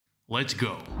Let's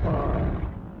go.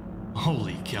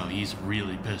 Holy cow, he's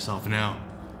really pissed off now.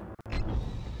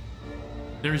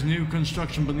 There's new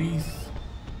construction beneath.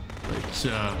 Let's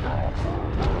oh,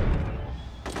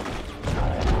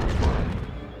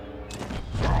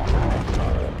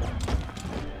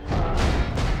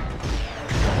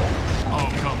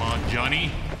 come on,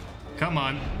 Johnny. Come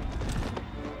on.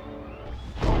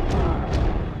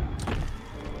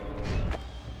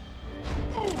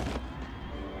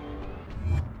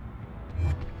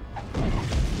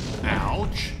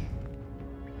 Ouch.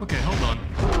 Okay, hold on.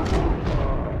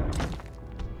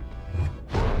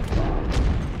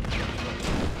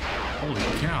 Holy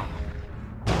cow.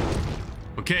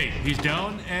 Okay, he's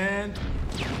down and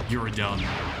you're down.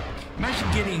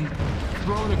 Imagine getting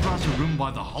thrown across the room by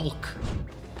the Hulk.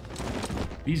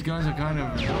 These guys are kind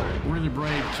of really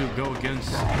brave to go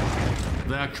against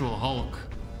the actual Hulk.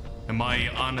 In my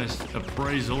honest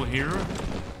appraisal here.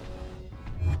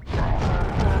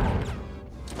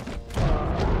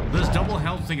 This double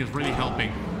health thing is really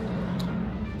helping.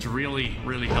 It's really,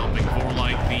 really helping for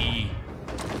like the...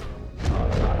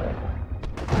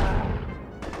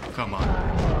 Come on.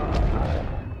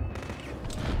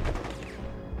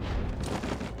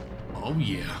 Oh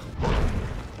yeah.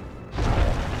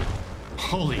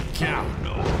 Holy cow.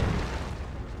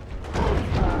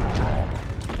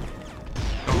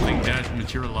 Don't think that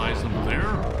materialized over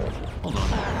there. Hold on.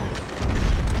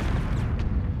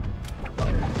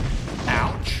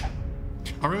 Ouch.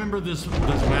 I remember this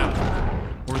map,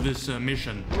 or this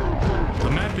mission.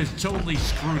 The map is totally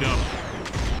screwed up.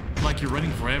 Like you're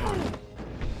running forever.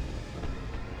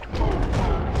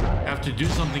 Have to do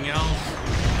something else.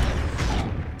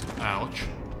 Ouch.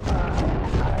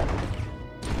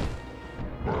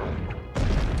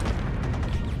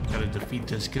 Gotta defeat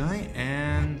this guy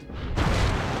and...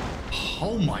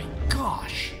 Oh my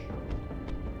gosh!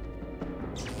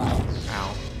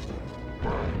 Ow.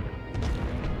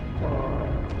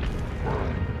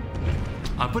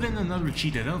 I put in another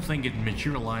cheat. I don't think it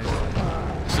materialized.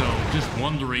 So just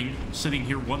wondering, sitting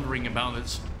here wondering about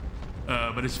it.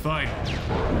 But it's fine.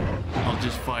 I'll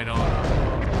just fight on.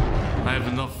 I have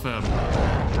enough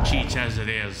cheats as it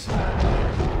is.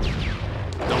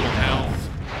 Double health.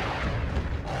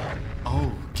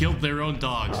 Oh, killed their own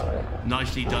dogs.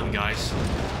 Nicely done, guys.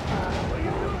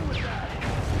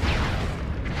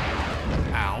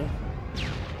 Ow.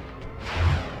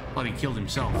 Thought he killed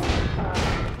himself.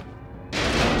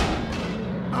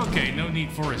 Okay, no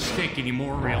need for a stick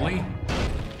anymore, really.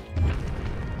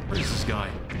 Where is this guy?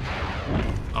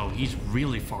 Oh, he's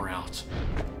really far out.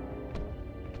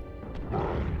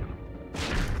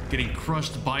 Getting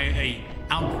crushed by a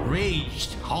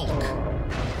outraged Hulk.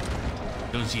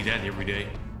 Don't see that every day.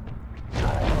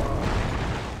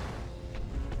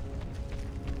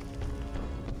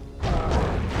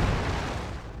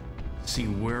 Let's see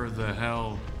where the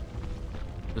hell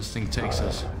this thing takes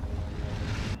us.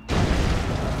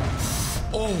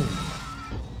 Oh,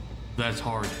 that's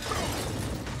hard.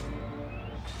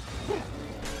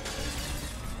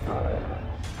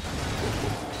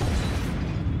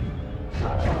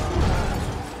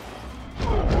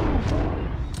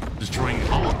 Destroying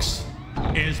Hulks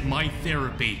is my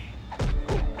therapy.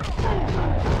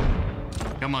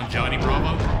 Come on, Johnny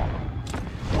Bravo.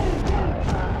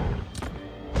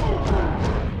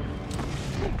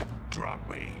 Drop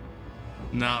me.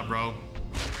 Nah, bro.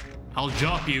 I'll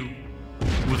drop you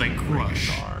with a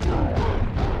crush.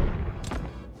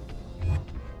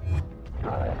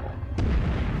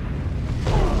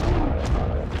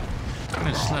 I'm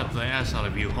gonna slap the ass out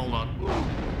of you. Hold on.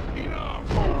 Enough.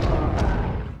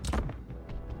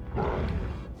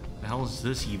 The hell is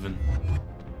this even?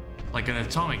 Like an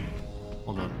atomic.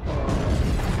 Hold on.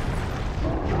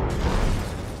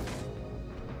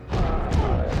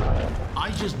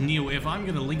 I just knew if I'm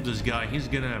gonna leave this guy, he's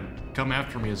gonna come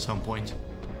after me at some point.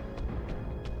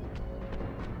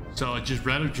 So I'd just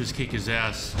rather just kick his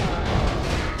ass.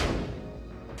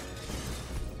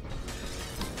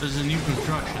 This is a new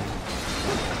construction.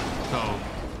 So.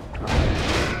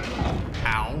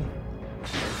 Ow.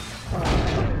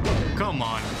 Come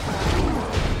on.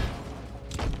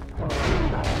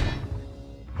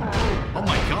 Oh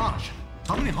my gosh.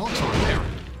 How many Hulks are there?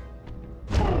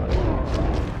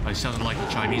 I sounded like a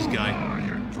Chinese guy.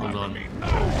 Hold on.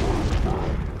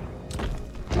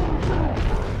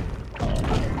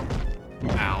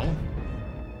 Ow.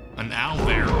 An owl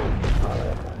there.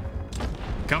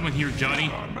 Come in here,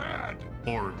 Johnny.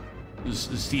 Or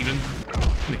Steven. I'm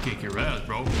gonna kick your ass,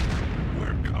 bro.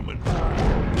 We're coming.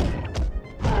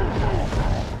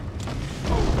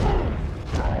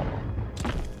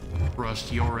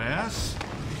 Rust your ass.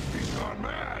 He's gone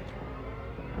mad.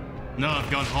 No,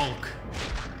 I've got Hulk.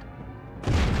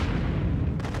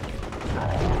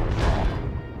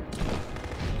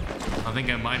 I think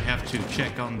I might have to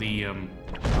check on the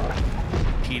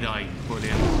cheat I put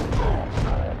in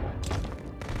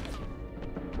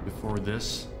before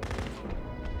this.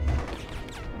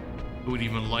 I would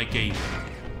even like a...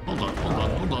 Hold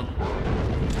on.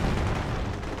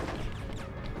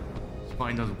 Let's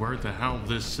find out where the hell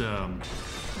this... I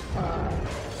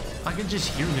can just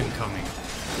hear them coming.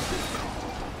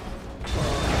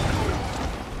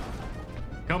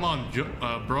 Come on,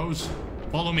 bros.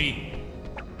 Follow me.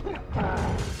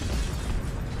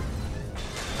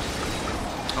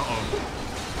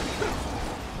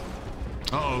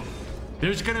 Uh-oh.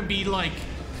 There's gonna be like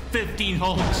 15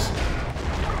 Hulks.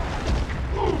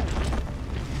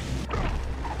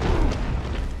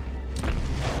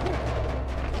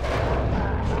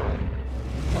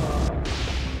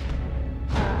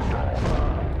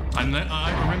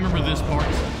 I remember this part.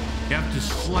 You have to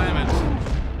slam it.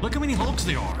 Look how many Hulks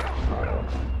there are.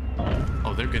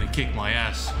 Oh, they're gonna kick my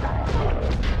ass.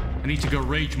 I need to go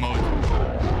rage mode.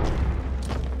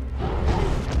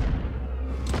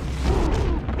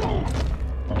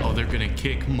 Oh, they're gonna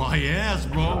kick my ass,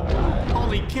 bro.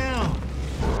 Holy cow.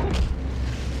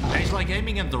 He's like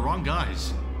aiming at the wrong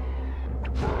guys.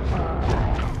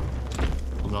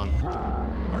 Hold on.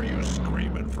 Are you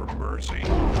screaming for mercy?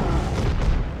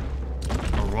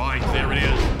 Alright, there it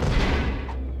is.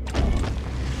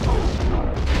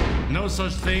 No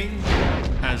such thing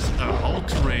as a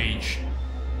Hulk's rage.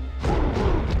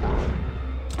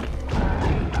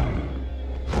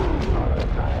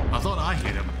 I thought I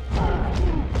hit him,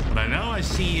 but now I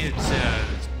see it's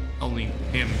only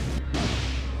him.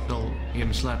 Still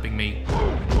him slapping me.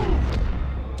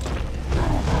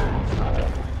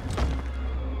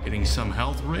 Getting some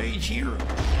health rage here.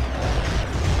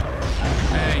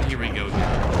 And here we go.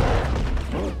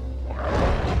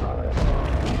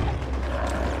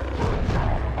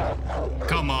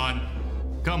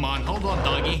 Come on, hold on,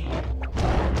 doggy.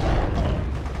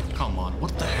 Come on,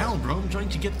 what the hell, bro? I'm trying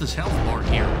to get this health bar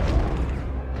here.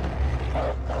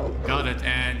 Got it,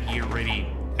 and he already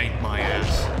ate my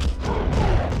ass.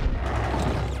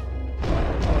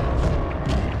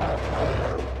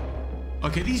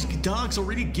 Okay, these dogs are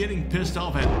already getting pissed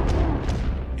off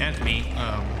at me,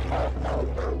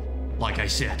 like I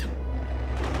said.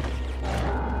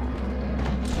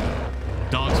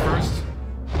 Dogs first.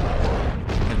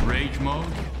 And rage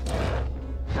mode.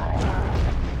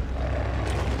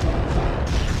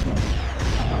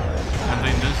 And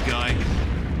then this guy.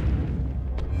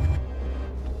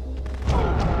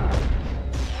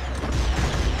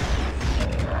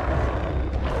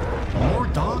 More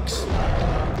dogs?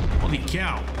 Holy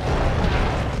cow.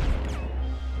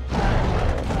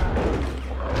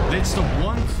 That's the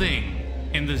one thing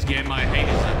in this game I hate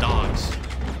is the dogs.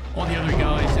 All the other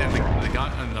guys and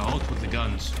the Hulk with the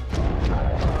guns.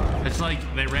 It's like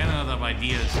they ran out of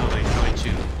ideas, so they tried to,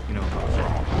 you know,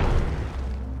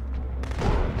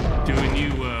 do a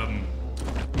new,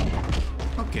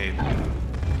 okay.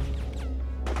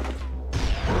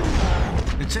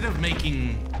 Instead of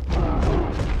making,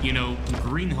 you know,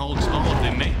 green Hulks, all of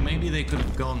them, maybe they could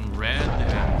have gone red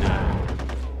and,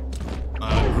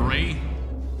 gray.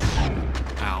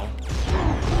 Ow.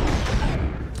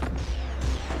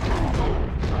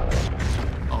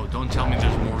 Oh, don't tell me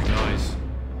there's more guys.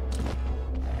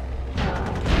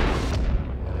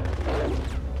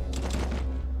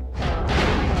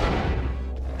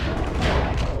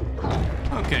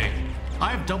 Okay,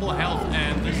 I have double health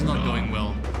and this is not going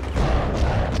well.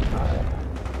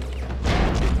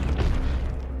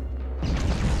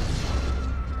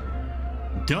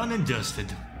 Done and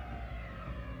dusted.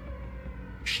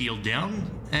 Shield down,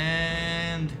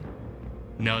 and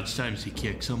now it's time to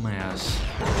kick some ass.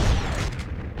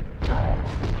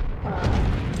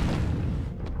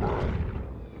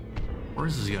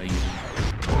 Where's this guy using?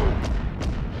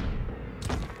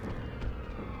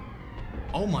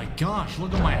 Oh my gosh,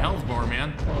 look at my health bar,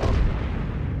 man.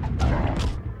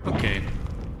 Okay.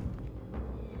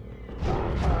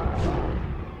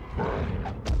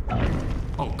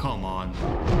 Oh, come on.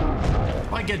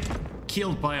 If I get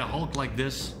killed by a Hulk like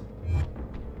this,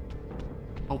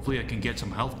 hopefully I can get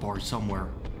some health bars somewhere.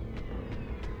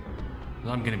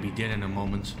 I'm gonna be dead in a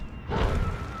moment.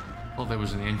 Oh, there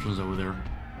was an entrance over there.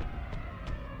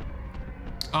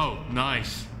 Oh,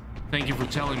 nice. Thank you for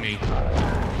telling me.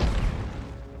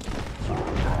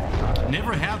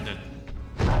 Never had that.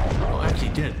 Oh, actually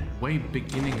did. Way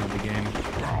beginning of the game.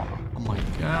 Oh my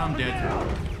god, I'm dead.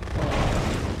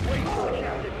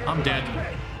 I'm dead.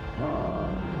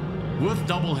 With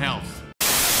double health.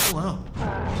 Hello.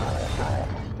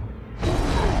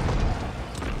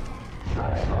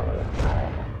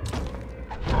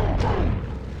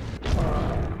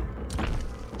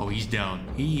 he's down.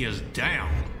 He is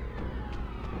down.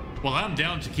 Well, I'm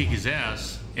down to kick his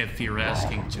ass. If you're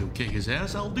asking to kick his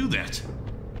ass, I'll do that.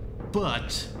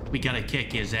 But we gotta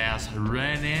kick his ass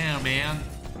right now, man.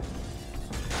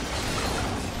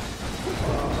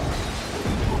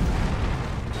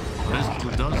 This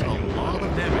does a lot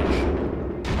of damage.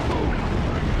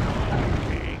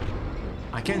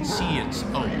 I can't see it.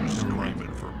 Oh, never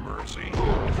mind. For mercy.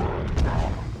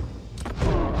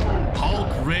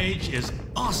 Hulk Rage is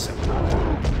awesome.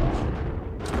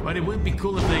 But it would be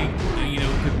cool if they, you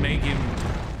know, could make him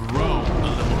grow a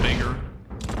little bigger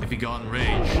if he got in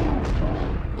rage,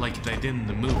 like they did in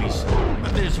the movies.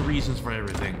 But there's reasons for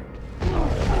everything.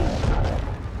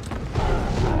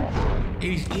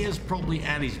 He is probably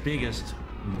at his biggest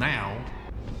now.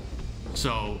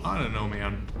 So, I don't know,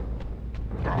 man.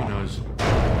 Who knows?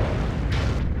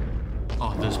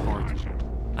 Oh, this part.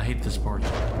 I hate this part.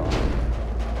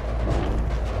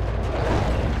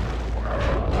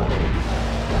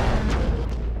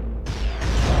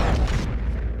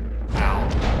 Ow.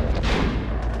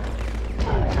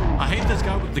 I hate this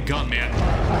guy with the gun, man.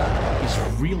 He's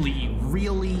really,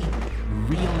 really,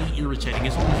 really irritating.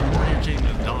 It's almost more irritating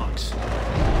than dogs.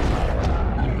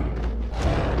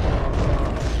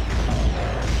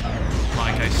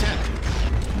 Like I said,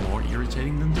 more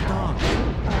irritating than the dogs.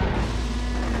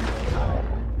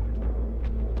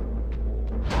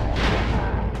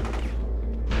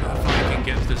 If I can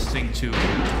get this thing to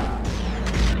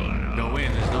go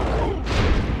in, there's no...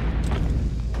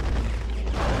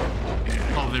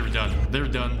 Oh, they're done. They're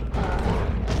done.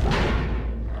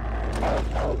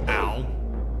 Ow.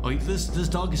 Oh, this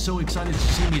dog is so excited to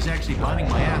see me, he's actually biting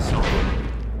my ass off.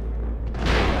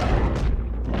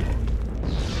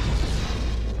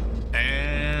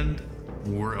 And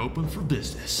we're open for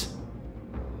business.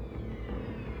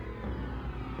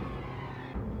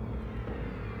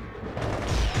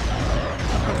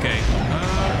 Okay,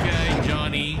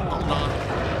 Johnny, hold on.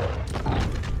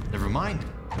 Never mind.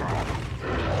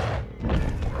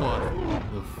 What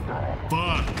the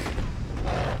fuck?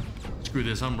 Screw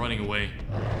this, I'm running away.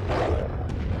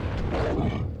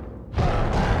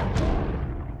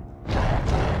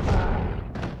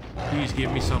 Please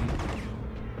give me some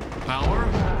power.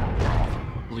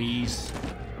 Please.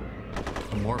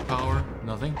 Some more power.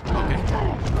 Nothing? Okay.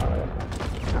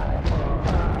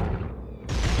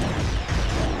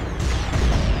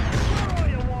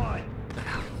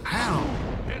 How?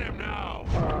 Hit him now.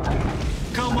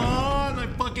 Come on! I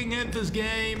fucking hate this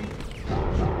game.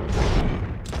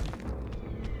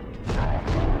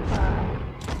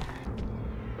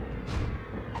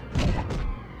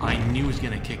 I knew he was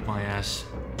gonna kick my ass.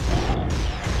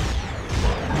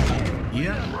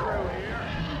 Yeah.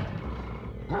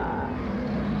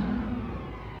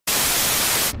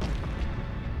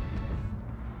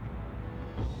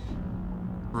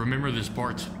 Remember this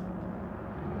part.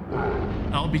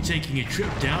 I'll be taking a trip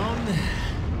down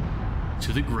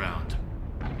to the ground.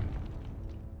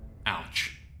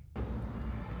 Ouch.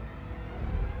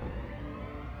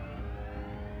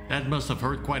 That must have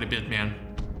hurt quite a bit, man.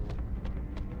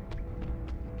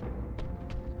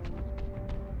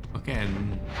 Okay,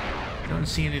 and I don't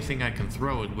see anything I can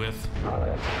throw it with.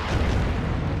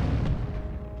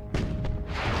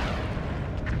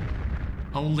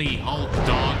 Only Hulk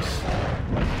dogs.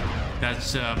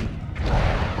 That's,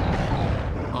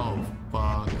 oh,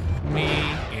 fuck me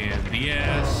in the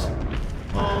ass.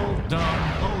 Hold on,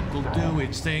 Hulk will do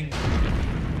its thing.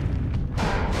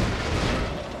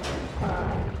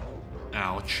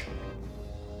 Ouch.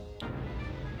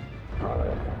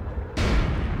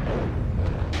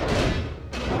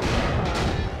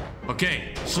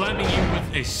 Okay, slamming you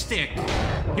with a stick.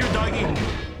 Here, doggy.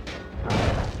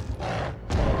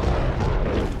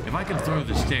 If I could throw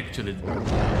the stick to the...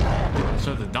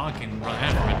 so the dog can run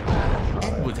after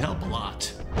it, it would help a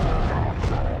lot.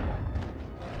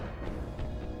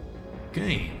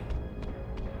 Okay.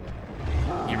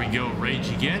 Here we go, rage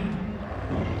again.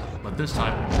 But this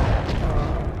time...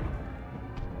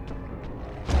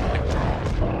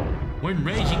 when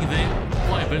raging, they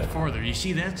fly a bit farther. You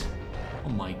see that? Oh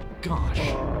my gosh.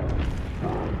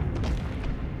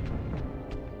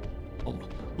 Oh,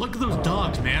 look at those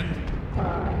dogs, man.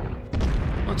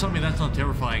 Don't tell me that's not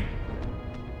terrifying.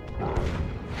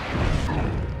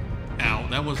 Ow,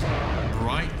 that was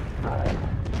bright.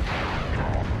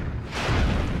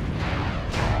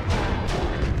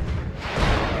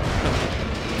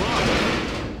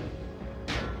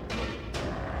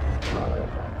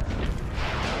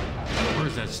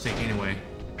 Where's that stick anyway?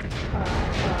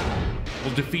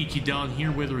 We'll defeat you down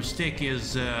here where the stick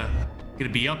is gonna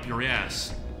be up your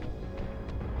ass.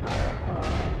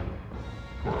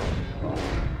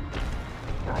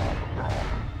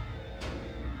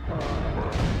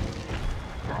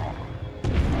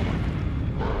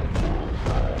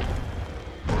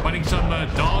 fighting some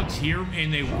dogs here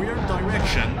in a weird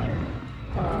direction,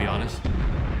 to be honest.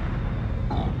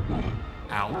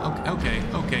 Ow. Okay.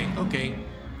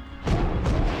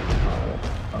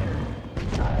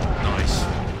 Nice.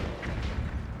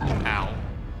 Ow.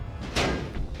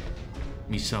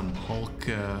 Me some Hulk,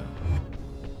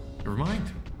 never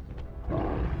mind.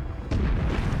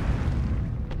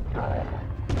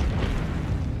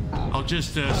 I'll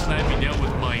just slam you down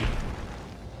with my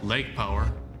leg power.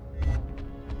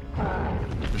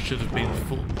 I should have been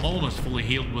almost fully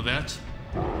healed with that.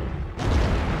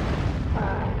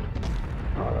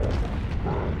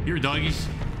 Here, doggies.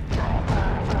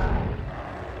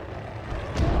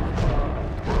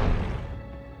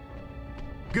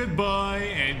 Goodbye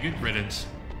and good riddance.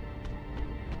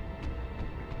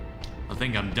 I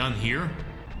think I'm done here.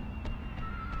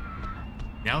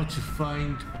 Now to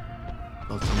find...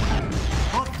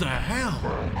 What the hell?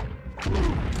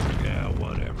 Yeah,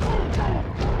 whatever.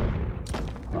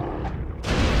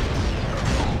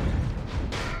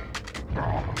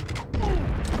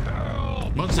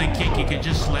 Once they kick, you can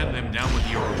just slam them down with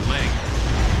your leg.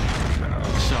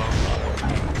 So...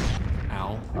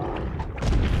 Ow.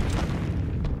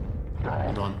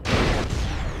 Hold on.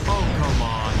 Oh, come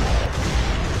on.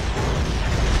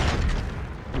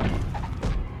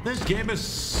 This game is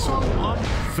so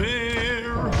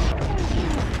unfair.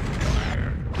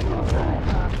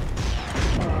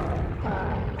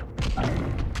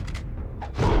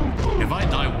 If I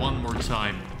die one more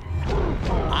time,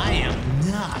 I am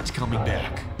not coming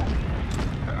back.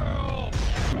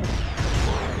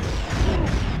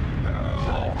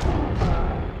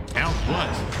 Help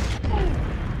what?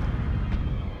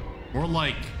 More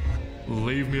like,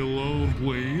 leave me alone,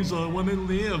 please. I want to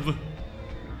live.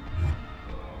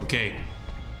 Okay.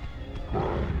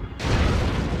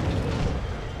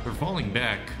 They're falling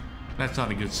back. That's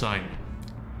not a good sign.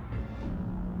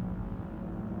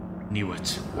 Knew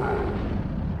it.